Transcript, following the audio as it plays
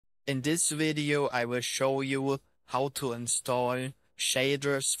In this video, I will show you how to install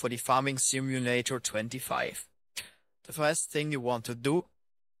shaders for the Farming Simulator 25. The first thing you want to do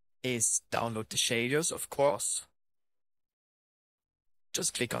is download the shaders, of course.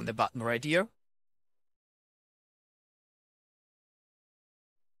 Just click on the button right here.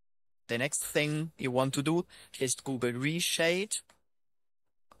 The next thing you want to do is Google ReShade.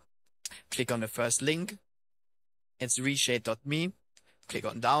 Click on the first link. It's reshade.me. Click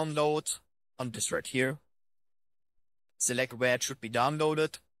on download on this right here. Select where it should be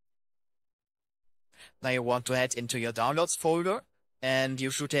downloaded. Now you want to head into your downloads folder and you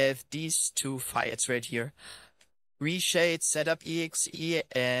should have these two files right here. ReShade setup.exe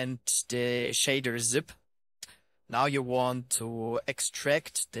and the shader zip. Now you want to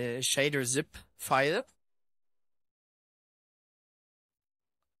extract the shader zip file.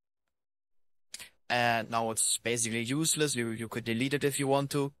 And now it's basically useless. You could delete it if you want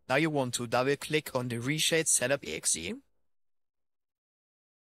to. Now you want to double click on the ReShade setup.exe.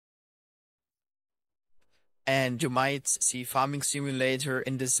 And you might see Farming Simulator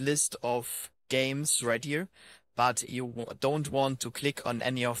in this list of games right here. But you don't want to click on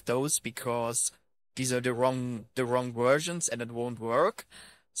any of those because these are the wrong versions and it won't work.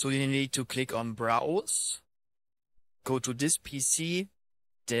 So you need to click on Browse. Go to this PC,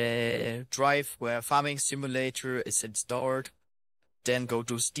 the drive where Farming Simulator is installed. Then go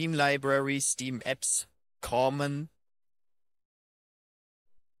to Steam Library, Steam Apps, Common,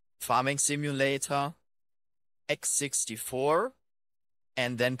 Farming Simulator, x64,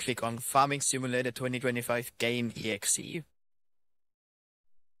 and then click on Farming Simulator 2025 Game EXE.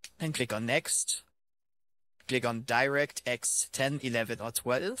 Then click on Next. Click on DirectX 10, 11, or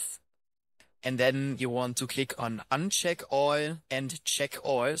 12. And then you want to click on Uncheck All and Check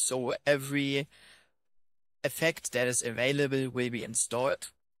All, so every effect that is available will be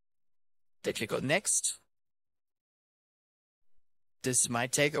installed. Then click on Next. This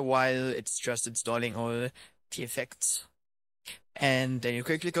might take a while, it's just installing all the effects. And then you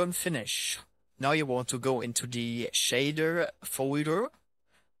can click on Finish. Now you want to go into the shader folder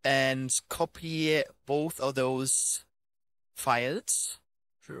and copy both of those files.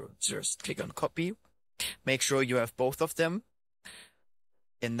 Just click on copy. Make sure you have both of them.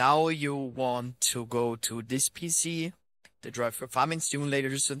 And now you want to go to this PC. The drive for Farming Simulator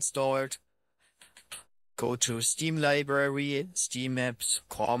is installed. Go to Steam Library, Steam Apps,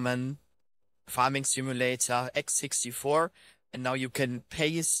 Common, Farming Simulator, x64. And now you can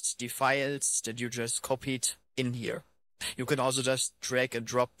paste the files that you just copied in here. You can also just drag and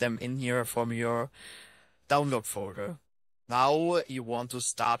drop them in here from your download folder. Now you want to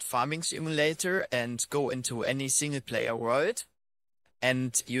start Farming Simulator and go into any single player world.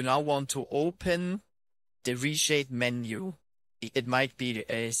 And you now want to open the ReShade menu. It might be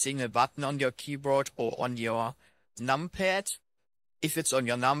a single button on your keyboard or on your numpad. If it's on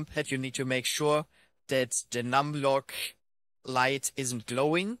your numpad, you need to make sure that the numlock light isn't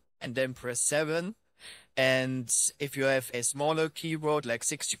glowing, and then press 7. And if you have a smaller keyboard, like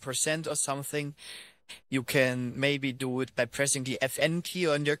 60% or something, you can maybe do it by pressing the FN key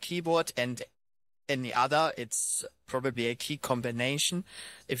on your keyboard and any other. It's probably a key combination.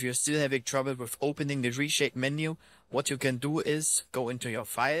 If you're still having trouble with opening the ReShade menu, what you can do is go into your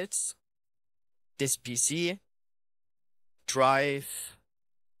files, this PC, Drive,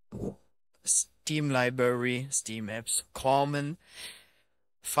 Steam Library, Steam Apps, Common,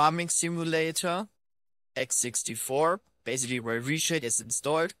 Farming Simulator, x64, basically where ReShade is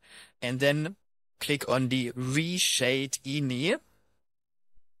installed, and then click on the ReShade INI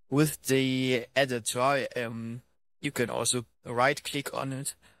with the editor. You can also right click on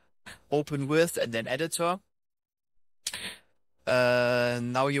it, open with, and then editor.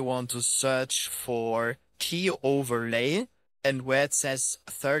 Now you want to search for key overlay, and where it says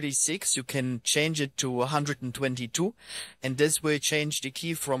 36, you can change it to 122, and this will change the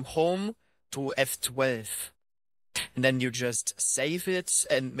key from home to F12. And then you just save it,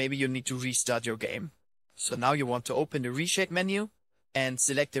 and maybe you need to restart your game. So now you want to open the ReShade menu and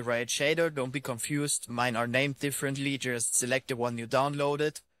select the right shader. Don't be confused, mine are named differently, just select the one you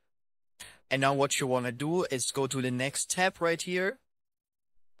downloaded. And now what you want to do is go to the next tab right here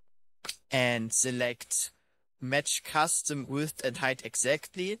and select Match Custom Width and Height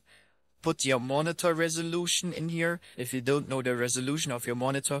Exactly. Put your monitor resolution in here. If you don't know the resolution of your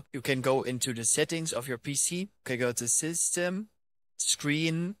monitor, you can go into the settings of your PC. You can go to System,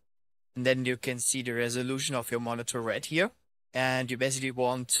 Screen, and then you can see the resolution of your monitor right here. And you basically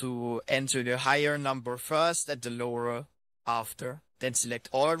want to enter the higher number first and the lower after. Then select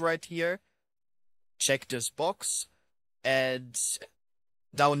all right here. Check this box and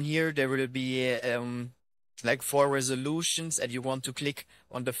Down here there will be like 4 resolutions, and you want to click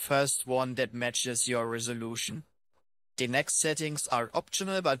on the first one that matches your resolution. The next settings are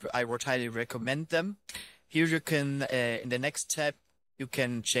optional, but I would highly recommend them. Here you can, in the next tab, you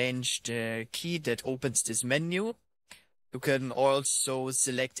can change the key that opens this menu. You can also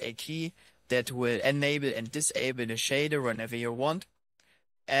select a key that will enable and disable the shader whenever you want.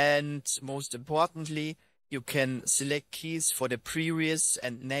 And most importantly, you can select keys for the previous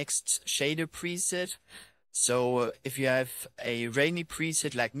and next shader preset. So if you have a rainy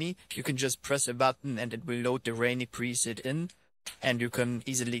preset like me, you can just press a button and it will load the rainy preset in, and you can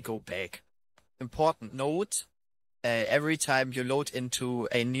easily go back. Important note, every time you load into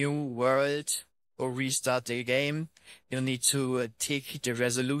a new world or restart the game, you need to take the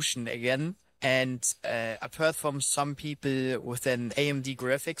resolution again. And apart from some people with an AMD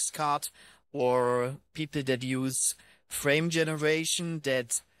graphics card or people that use frame generation,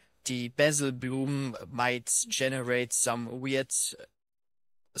 that the bezel bloom might generate some weird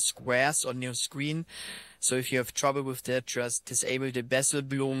squares on your screen. So if you have trouble with that, just disable the bezel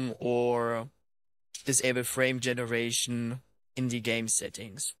bloom or disable frame generation in the game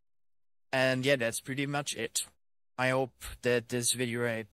settings. And yeah, that's pretty much it. I hope that this video